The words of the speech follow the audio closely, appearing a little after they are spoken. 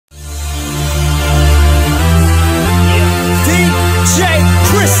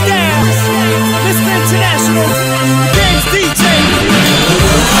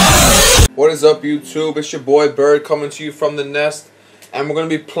What is up, YouTube? It's your boy Bird coming to you from the nest, and we're going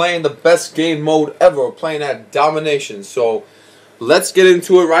to be playing the best game mode ever. We're playing at Domination, so let's get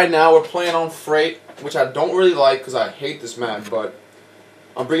into it right now. We're playing on Freight, which I don't really like because I hate this map, but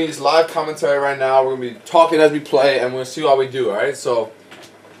I'm bringing this live commentary right now. We're going to be talking as we play, and we're going to see how we do, alright? So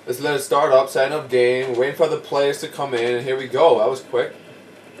let's let it start up, setting up game, waiting for the players to come in, and here we go. That was quick.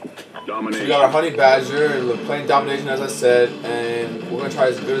 Domination. So we got our Honey Badger, and we're playing Domination as I said, and we're gonna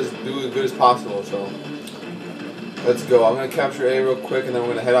try do as good as possible. So let's go. I'm gonna capture A real quick, and then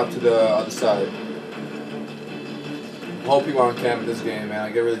we're gonna head out to the other side. I hope people aren't camping this game, man.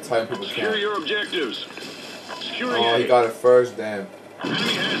 I get really tired when people camp. Secure your objectives. Oh, he got it first. Damn.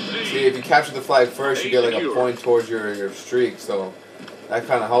 See, if you capture the flag first, you get like a point towards your streak. So that's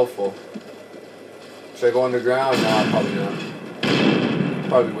kind of helpful. Should I go underground? Nah, probably not.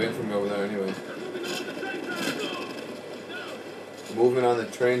 Probably waiting for me over there anyway. Moving on the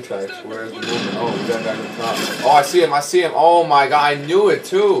train tracks. Where's the movement? Oh, we got a guy on the top. Oh, I see him. I see him. Oh my god, I knew it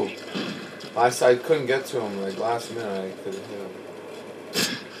too. I couldn't get to him. Like last minute, I could have hit him.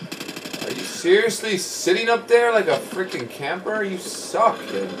 Are you seriously sitting up there like a freaking camper? You suck,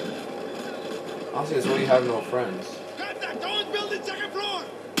 kid. Honestly, it's when you have no friends.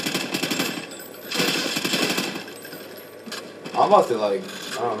 I'm about to like,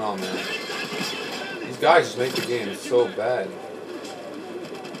 I don't know, man. These guys just make the game so bad.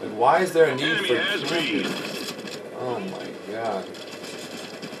 Like, why is there a need for camping? Oh my god.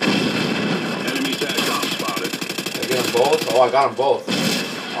 Enemy SATCOM spotted. Did I get them both? Oh, I got them both.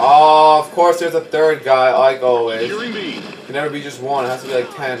 Oh, of course there's a third guy, like always. It can never be just one, it has to be like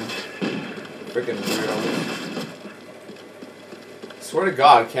 10. Freaking weirdos. Swear to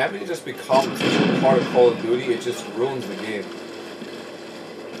God, camping just becomes such a part of Call of Duty, it just ruins the game.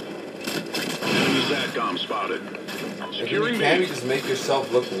 Enemy SATCOM spotted. Securing camping just make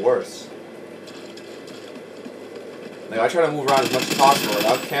yourself look worse. Like I try to move around as much as possible. Like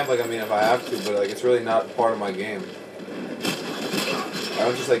I'll camp like if I have to, but like it's really not part of my game. I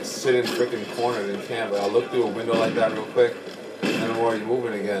don't just like sit in freaking cornered and camp. Like I'll look through a window like that real quick, and then I'm already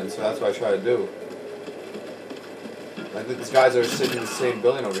moving again. So that's what I try to do. Like these guys are sitting in the same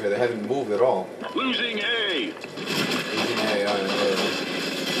building over here. They haven't moved at all. Losing A. Losing A. I know.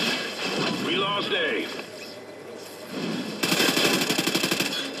 We lost A.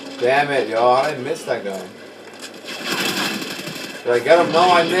 Damn it, yo! How did I miss that guy? Did I get him?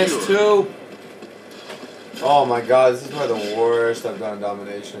 No, I missed too. Oh my god, this is probably the worst I've done in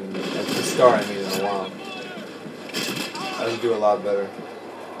Domination. At the start, I mean, in a while. I should do a lot better.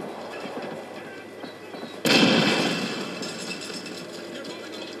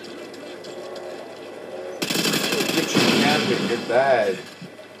 You're bad.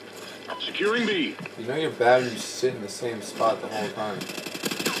 Securing B. You know you're bad when you sit in the same spot the whole time.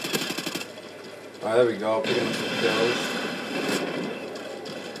 Alright, there we go. Picking up some kills.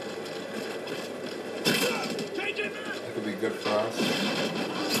 That could be good for us.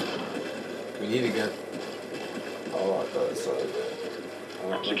 We need to get... Oh, I thought I saw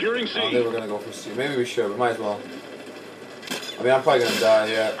it. Securing C. I don't think we're going to go for C. Maybe we should. We might as well. I mean, I'm probably going to die,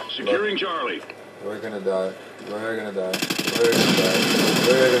 yeah. Securing Charlie. We're going to die. We're gonna die. We're gonna die.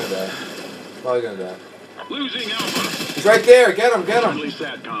 We're gonna die. Probably gonna die. Losing Alpha. He's right there. Get him. Get him. Friendly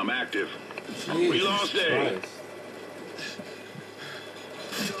SATCOM active. Jesus we lost A.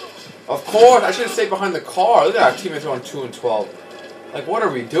 Of course, I should have stayed behind the car. Look at our teammates on 2 and 12. Like, what are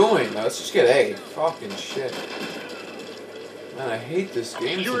we doing? Let's just get A. Fucking shit. Man, I hate this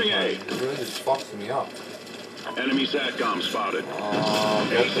game sometimes. It really just fucks me up. Enemy SATCOM spotted. Oh,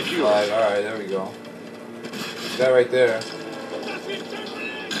 get the flag. Alright, there we go. Guy right there.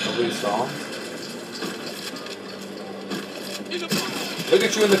 Nobody saw him. Look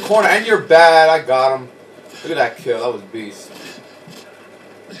at you in the corner, and you're bad. I got him. Look at that kill. That was beast.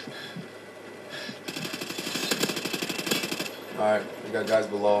 Alright, we got guys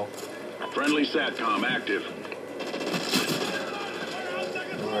below. Friendly SATCOM active.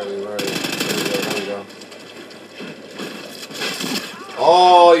 Where are we? Where are we? There we go.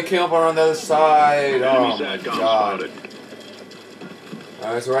 Oh, you came up around the other side. Oh my god.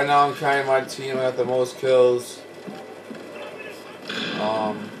 Alright, so right now I'm carrying my team. I got the most kills.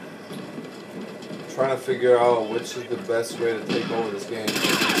 Trying to figure out which is the best way to take over this game.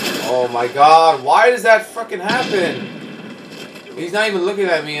 Oh my god, why does that fucking happen? He's not even looking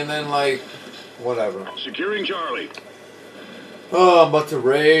at me and then like, whatever. Securing Charlie. Oh, I'm about to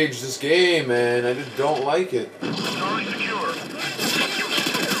rage this game, man. I just don't like it. Charlie secure.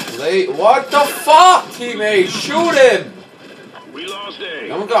 What the fuck, teammate? Shoot him! We lost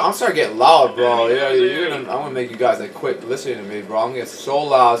A. I'm starting to get loud, bro. Yeah, I'm gonna make you guys like quit listening to me, bro. I'm gonna get so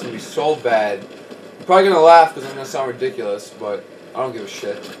loud. It's gonna be so bad. You're probably gonna laugh because I'm gonna sound ridiculous, but I don't give a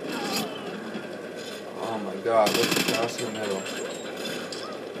shit. Oh my god, look at the house in the middle.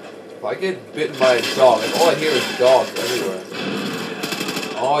 If I get bitten by a dog, like all I hear is dogs everywhere.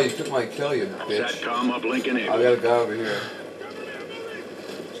 Oh, you took my kill, you bitch. SATCOM uplink enabled. I got a guy over here.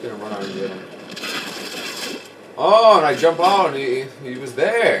 Just gonna run out and get him. Oh, and I jump out and he was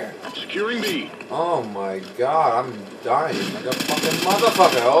there. Securing B. Oh my god, I'm dying like a fucking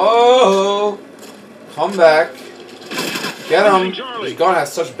motherfucker. Oh, come back. Get him. This gun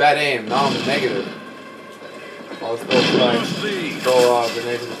has such bad aim. Now I'm negative. Oh, let's throw flag. Throw a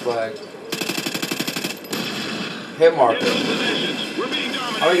grenade to the flag. Hit marker.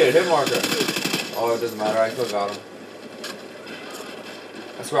 How do I get a hit marker? Oh, it doesn't matter. I still got him.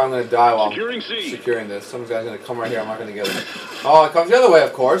 That's where I'm going to die while I'm securing this. Some guy's going to come right here. I'm not going to get him. Oh, it comes the other way,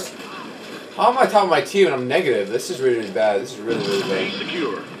 of course. How am I top of my team and I'm negative? This is really, really bad. This is really, really bad.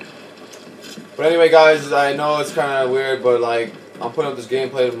 But anyway, guys, I know it's kind of weird, but like, I'm putting up this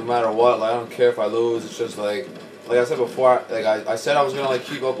gameplay no matter what. Like, I don't care if I lose. It's just like I said before, like I said I was going to like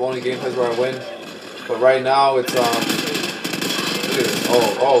keep up only gameplays where I win. But right now, it's, look at this.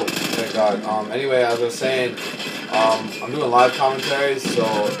 Oh, thank God. Anyway, as I was saying, I'm doing live commentaries, so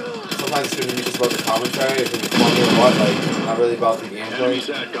sometimes it's going to be just about the commentary, if it's funny or what, like, it's not really about the gameplay.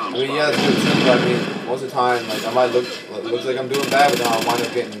 I mean, yeah, it's good too, but I mean, most of the time, like, I might looks like I'm doing bad, but then I'll wind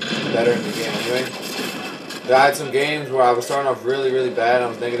up getting better in the game anyway. I had some games where I was starting off really, really bad, and I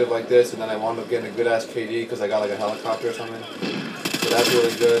was negative like this, and then I wound up getting a good-ass KD because I got, like, a helicopter or something. So that's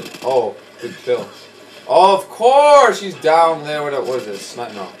really good. Oh, good kill. Oh, of course! He's down there with a, what is this?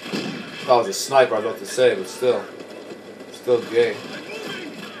 Sniper? No. That was a sniper I was about to say, but still. Still gay.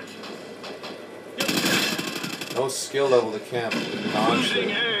 No skill level to camp.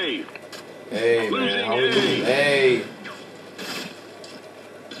 Nonsense. Hey, man. How are we losing? Hey!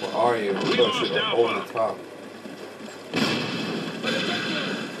 Where are you? Push it over the top.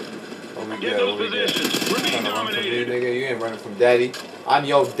 What we get? What we get? Trying to run from you, nigga? You ain't running from daddy. I'm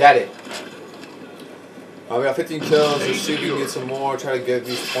your daddy. We got 15 kills. Let's see if we can get some more. Try to get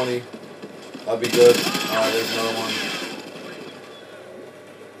these 20. That'll be good. Alright, there's another one.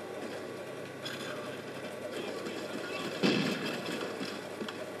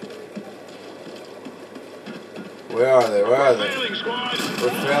 Where are they? Where are they?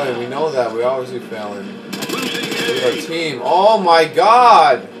 We're failing. We know that. We're obviously failing. Look at our team. Oh my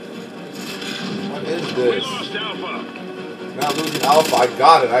god! What is this? We're not losing Alpha. I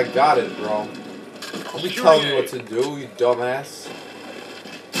got it. I got it, bro. Don't be telling me what to do, you dumbass.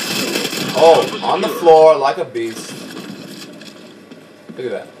 Oh, on the floor like a beast.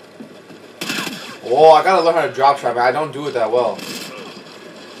 Look at that. Oh, I gotta learn how to drop trap. I don't do it that well.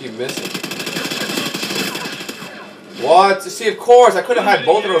 Keep missing. What? See, of course, I could have had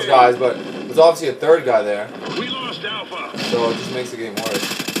both of those guys, but there's obviously a third guy there. So it just makes the game worse.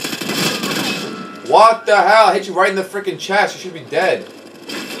 What the hell? I hit you right in the freaking chest. You should be dead.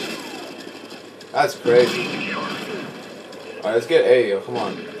 That's crazy. Alright, let's get A. Yo, come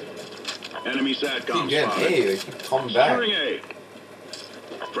on. Enemy SATCOM Keep getting A. They keep coming back.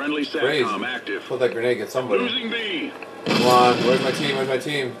 Friendly Crazy. SATCOM active. Put that grenade. Get somebody. Losing B. Come on. Where's my team? Where's my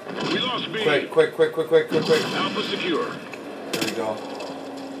team? We lost B. Quick. Alpha secure. There we go.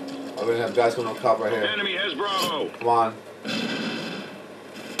 Oh, we're gonna have guys coming on top right here. Enemy has Bravo. Come on.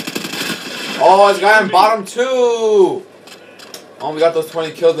 Oh, there's a guy on bottom too. Oh, we got those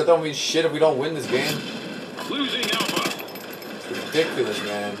 20 kills. That don't mean shit if we don't win this game. Losing Alpha. It's ridiculous,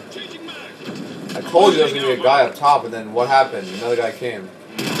 man. I told you there was going to be a guy up top, and then what happened? Another guy came.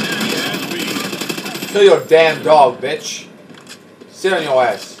 Kill your damn dog, bitch. Sit on your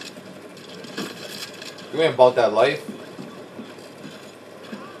ass. You ain't about that life.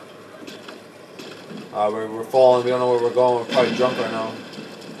 We're falling. We don't know where we're going. We're probably drunk right now.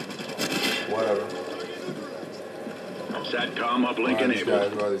 Whatever. SATCOM uplink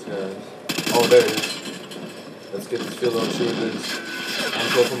enabled. Where are these guys? Oh, there it is. Let's get this field of shooters.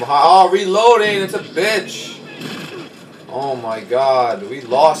 I'm go from behind. Oh, reloading! It's a bitch! Oh my god. We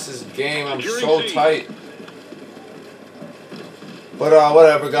lost this game. I'm so tight. But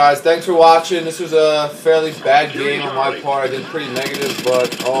whatever, guys. Thanks for watching. This was a fairly bad game on my part. I did pretty negative,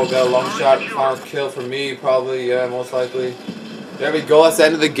 but got a long shot. Final kill for me, probably. Yeah, most likely. There we go. That's the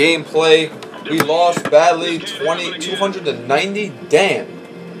end of the gameplay. We lost badly, 290. Damn.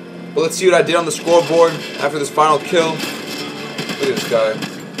 But let's see what I did on the scoreboard after this final kill. Look at this guy.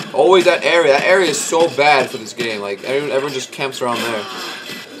 Always that area. That area is so bad for this game. Like everyone just camps around there.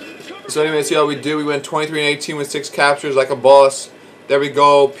 So anyway, see how we do. We went 23-18 with 6 captures like a boss. There we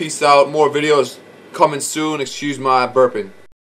go. Peace out. More videos coming soon. Excuse my burping.